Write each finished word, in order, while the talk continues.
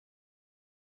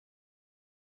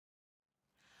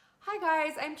Hi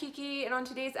guys, I'm Kiki, and on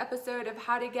today's episode of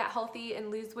How to Get Healthy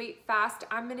and Lose Weight Fast,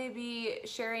 I'm going to be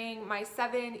sharing my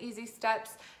 7 easy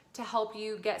steps to help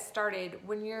you get started.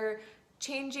 When you're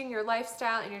changing your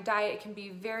lifestyle and your diet, it can be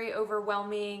very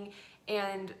overwhelming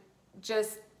and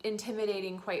just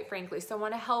intimidating, quite frankly. So I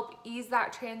want to help ease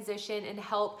that transition and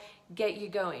help get you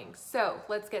going. So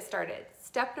let's get started.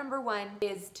 Step number 1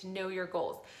 is to know your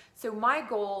goals. So my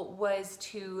goal was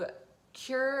to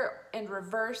cure and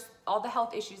reverse all the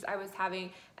health issues I was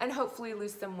having and hopefully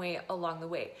lose some weight along the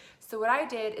way. So what I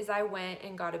did is I went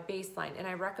and got a baseline, and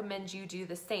I recommend you do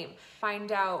the same.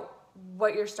 Find out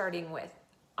what you're starting with.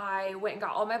 I went and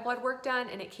got all my blood work done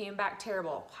and it came back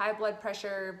terrible. High blood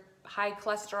pressure, high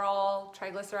cholesterol,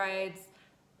 triglycerides.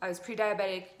 I was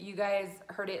pre-diabetic. You guys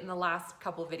heard it in the last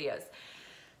couple videos.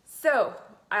 So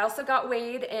I also got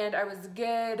weighed and I was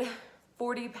good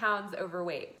 40 pounds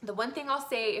overweight. The one thing I'll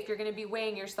say if you're gonna be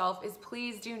weighing yourself is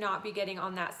please do not be getting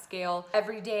on that scale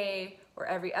every day or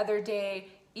every other day,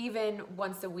 even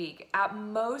once a week. At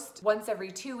most, once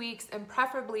every 2 weeks, and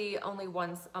preferably only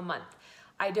once a month.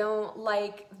 I don't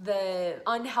like the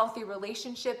unhealthy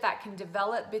relationship that can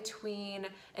develop between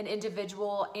an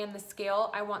individual and the scale.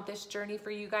 I want this journey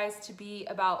for you guys to be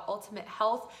about ultimate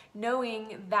health,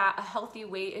 knowing that a healthy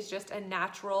weight is just a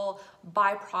natural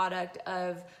byproduct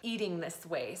of eating this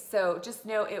way. So just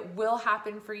know it will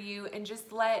happen for you, and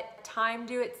just let time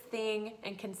do its thing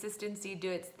and consistency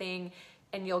do its thing,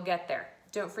 and you'll get there.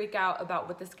 Don't freak out about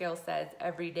what the scale says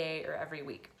every day or every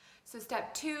week. So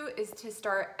step 2 is to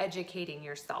start educating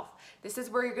yourself. This is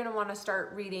where you're gonna wanna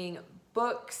start reading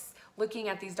books, looking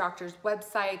at these doctors'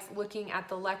 websites, looking at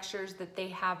the lectures that they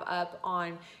have up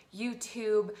on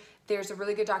YouTube. There's a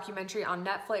really good documentary on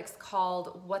Netflix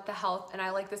called What the Health, and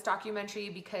I like this documentary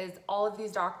because all of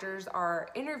these doctors are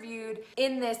interviewed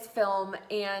in this film,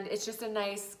 and it's just a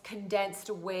nice condensed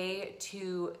way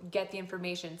to get the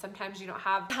information. Sometimes you don't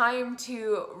have time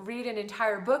to read an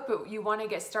entire book, but you want to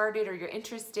get started or you're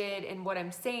interested in what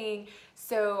I'm saying.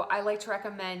 So I like to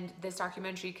recommend this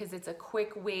documentary because it's a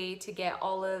quick way to get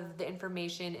all of the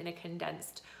information in a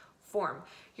condensed form.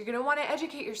 You're going to want to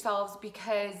educate yourselves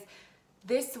because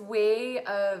this way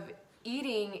of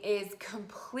eating is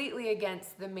completely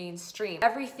against the mainstream.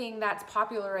 Everything that's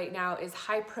popular right now is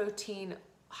high protein,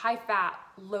 high fat,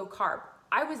 low carb.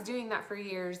 I was doing that for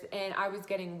years and I was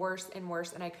getting worse and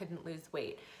worse and I couldn't lose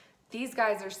weight. These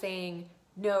guys are saying,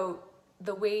 no,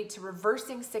 the way to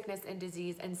reversing sickness and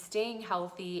disease and staying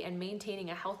healthy and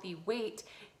maintaining a healthy weight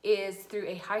is through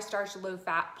a high starch, low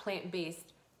fat,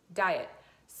 plant-based diet.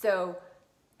 So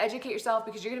educate yourself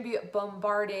because you're going to be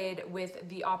bombarded with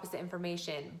the opposite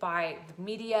information by the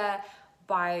media,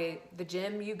 by the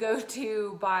gym you go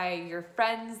to, by your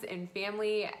friends and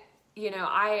family. You know,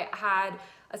 I had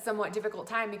a somewhat difficult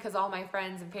time because all my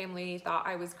friends and family thought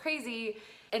I was crazy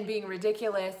and being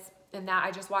ridiculous, and that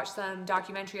I just watched some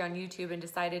documentary on YouTube and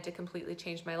decided to completely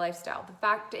change my lifestyle. The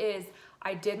fact is,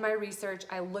 I did my research,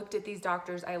 I looked at these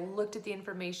doctors, I looked at the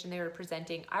information they were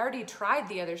presenting. I already tried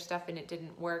the other stuff and it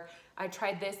didn't work. I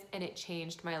tried this and it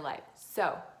changed my life.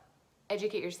 So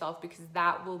educate yourself because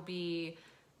that will be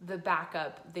the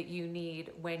backup that you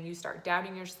need when you start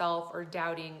doubting yourself or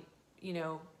doubting, you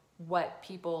know, what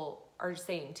people are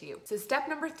saying to you. So step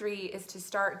number 3 is to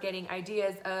start getting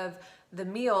ideas of the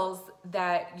meals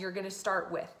that you're gonna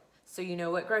start with, so you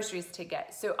know what groceries to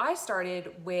get. So I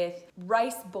started with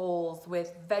rice bowls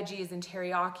with veggies and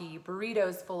teriyaki,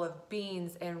 burritos full of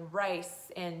beans and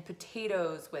rice and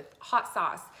potatoes with hot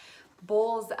sauce,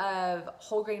 bowls of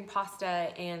whole grain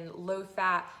pasta and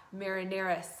low-fat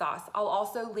marinara sauce. I'll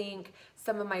also link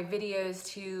some of my videos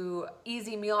to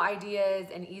easy meal ideas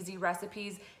and easy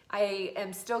recipes. I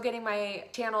am still getting my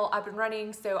channel up and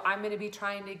running, so I'm gonna be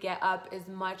trying to get up as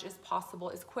much as possible,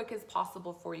 as quick as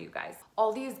possible for you guys.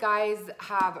 All these guys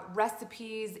have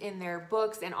recipes in their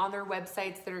books and on their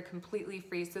websites that are completely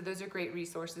free, so those are great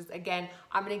resources. Again,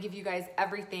 I'm gonna give you guys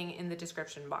everything in the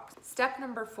description box. Step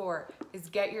number 4 is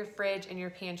get your fridge and your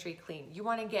pantry clean. You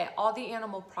wanna get all the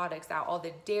animal products out, all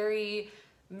the dairy,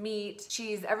 meat,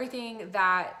 cheese, everything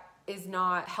that is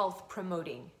not health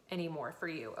promoting anymore for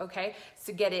you, okay?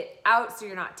 So get it out so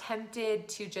you're not tempted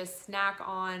to just snack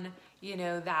on, you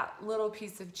know, that little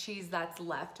piece of cheese that's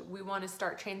left. We want to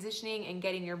start transitioning and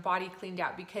getting your body cleaned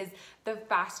out because the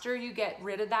faster you get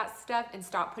rid of that stuff and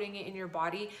stop putting it in your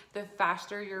body, the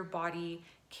faster your body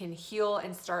can heal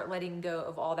and start letting go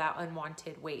of all that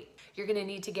unwanted weight. You're gonna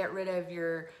need to get rid of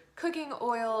your cooking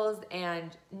oils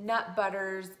and nut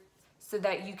butters so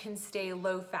that you can stay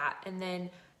low fat. And then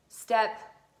step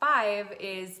 5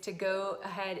 is to go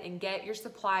ahead and get your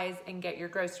supplies and get your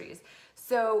groceries.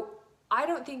 So I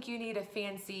don't think you need a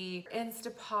fancy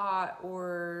Instapot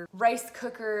or rice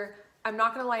cooker. I'm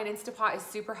not gonna lie, an Instapot is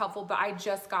super helpful, but I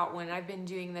just got one. I've been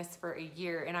doing this for a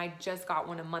year and I just got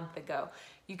one a month ago.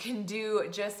 You can do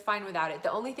just fine without it.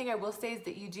 The only thing I will say is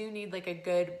that you do need like a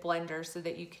good blender so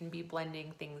that you can be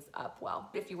blending things up well.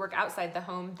 If you work outside the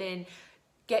home, then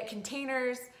get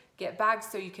containers, get bags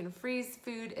so you can freeze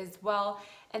food as well.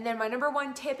 And then my number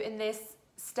one tip in this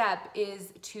step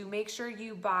is to make sure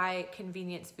you buy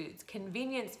convenience foods.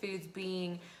 Convenience foods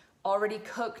being already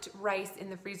cooked rice in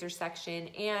the freezer section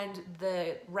and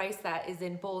the rice that is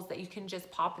in bowls that you can just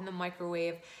pop in the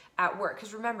microwave at work.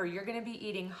 Because remember, you're gonna be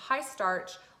eating high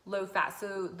starch, low fat.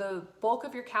 So the bulk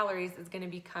of your calories is gonna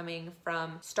be coming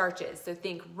from starches. So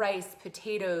think rice,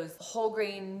 potatoes, whole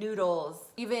grain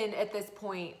noodles, even at this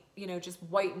point, you know, just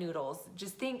white noodles.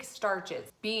 Just think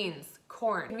starches, beans,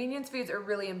 corn. Convenience foods are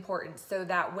really important so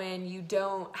that when you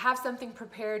don't have something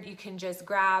prepared, you can just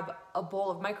grab a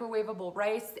bowl of microwavable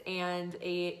rice and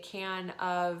a can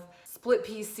of split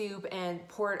pea soup and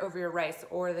pour it over your rice,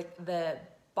 or the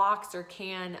box or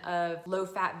can of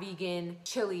low-fat vegan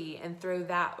chili and throw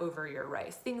that over your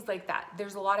rice. Things like that.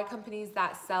 There's a lot of companies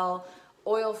that sell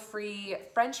oil-free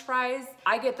French fries.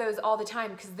 I get those all the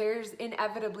time because there's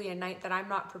inevitably a night that I'm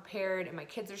not prepared and my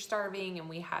kids are starving and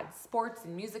we had sports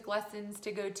and music lessons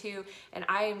to go to and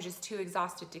I am just too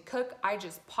exhausted to cook. I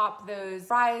just pop those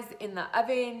fries in the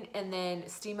oven and then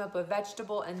steam up a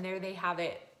vegetable and there they have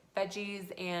it,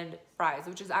 veggies and fries,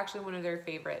 which is actually one of their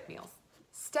favorite meals.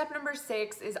 Step number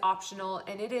 6 is optional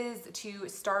and it is to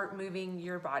start moving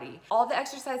your body. All the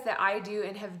exercise that I do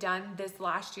and have done this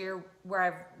last year where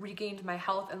I've regained my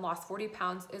health and lost 40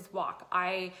 pounds is walk.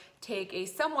 I take a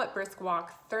somewhat brisk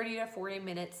walk, 30 to 40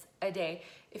 minutes a day.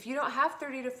 If you don't have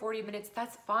 30 to 40 minutes,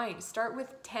 that's fine. Start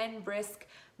with 10 brisk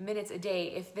minutes a day.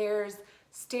 If there's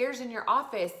stairs in your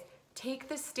office, take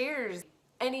the stairs.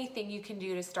 Anything you can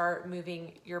do to start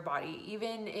moving your body.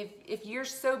 Even if you're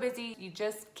so busy you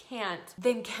just can't,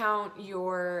 then count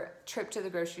your trip to the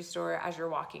grocery store as your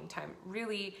walking time.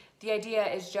 Really, the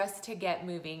idea is just to get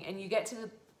moving and you get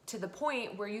to the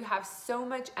point where you have so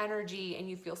much energy and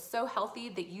you feel so healthy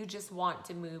that you just want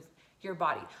to move your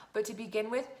body. But to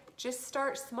begin with, just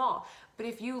start small. But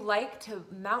if you like to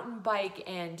mountain bike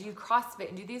and do CrossFit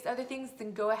and do these other things,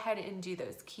 then go ahead and do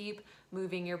those. Keep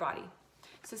moving your body.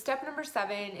 So step number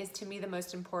 7 is to me the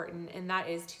most important, and that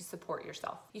is to support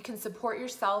yourself. You can support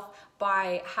yourself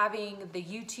by having the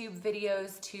YouTube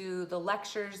videos to the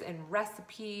lectures and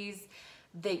recipes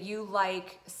that you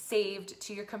like saved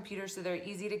to your computer so they're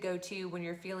easy to go to when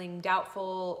you're feeling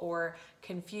doubtful or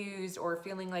confused or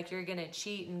feeling like you're gonna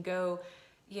cheat and go,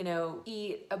 you know,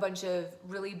 eat a bunch of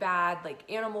really bad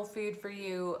like animal food for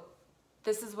you.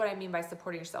 This is what I mean by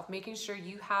supporting yourself, making sure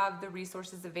you have the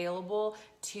resources available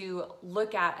to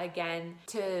look at again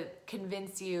to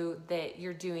convince you that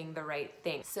you're doing the right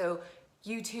thing. So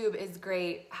YouTube is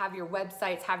great, have your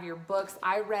websites, have your books.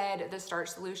 I read the Starch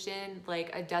Solution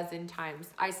like a dozen times.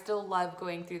 I still love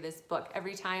going through this book.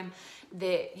 Every time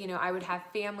that, you know, I would have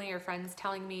family or friends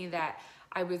telling me that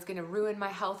I was gonna ruin my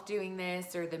health doing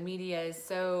this, or the media is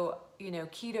so, you know,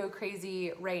 keto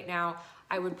crazy right now,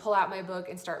 I would pull out my book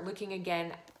and start looking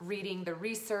again, reading the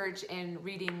research and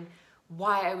reading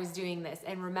why I was doing this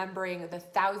and remembering the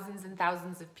thousands and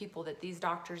thousands of people that these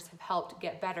doctors have helped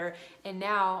get better. And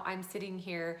now I'm sitting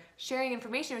here sharing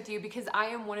information with you because I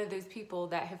am one of those people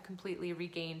that have completely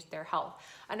regained their health.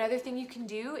 Another thing you can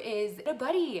do is get a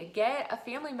buddy, get a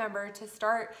family member to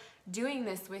start doing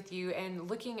this with you and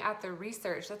looking at the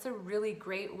research. That's a really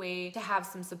great way to have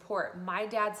some support. My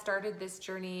dad started this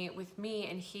journey with me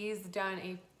and he's done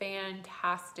a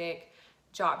fantastic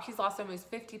job. He's lost almost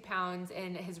 50 pounds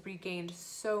and has regained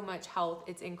so much health.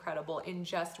 It's incredible in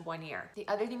just 1 year. The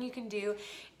other thing you can do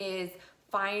is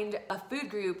find a food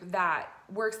group that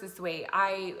works this way.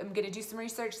 I am gonna do some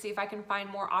research, see if I can find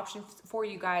more options for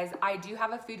you guys. I do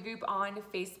have a food group on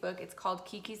Facebook. It's called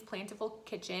Kiki's Plantiful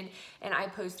Kitchen, and I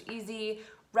post easy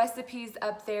recipes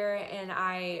up there and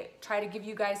I try to give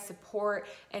you guys support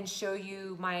and show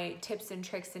you my tips and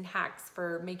tricks and hacks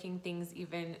for making things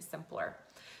even simpler.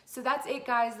 So that's it,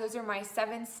 guys. Those are my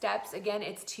 7 steps. Again,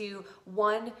 it's to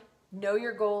 1, know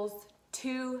your goals,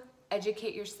 2,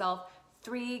 educate yourself,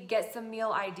 3, get some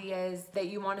meal ideas that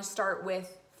you want to start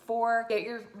with, 4, get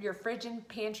your fridge and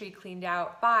pantry cleaned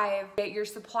out, 5, get your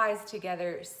supplies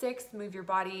together, 6, move your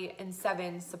body, and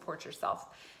 7, support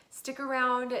yourself. Stick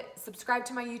around, subscribe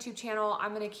to my YouTube channel.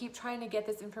 I'm gonna keep trying to get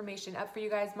this information up for you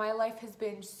guys. My life has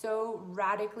been so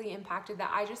radically impacted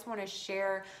that I just wanna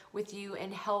share with you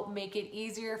and help make it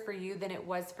easier for you than it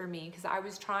was for me, because I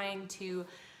was trying to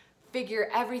figure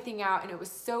everything out, and it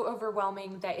was so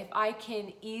overwhelming that if I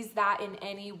can ease that in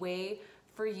any way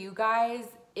for you guys,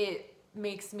 it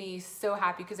makes me so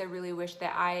happy, because I really wish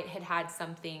that I had had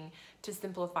something to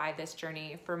simplify this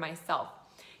journey for myself.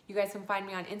 You guys can find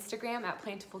me on Instagram at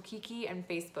Plantiful Kiki and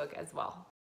Facebook as well.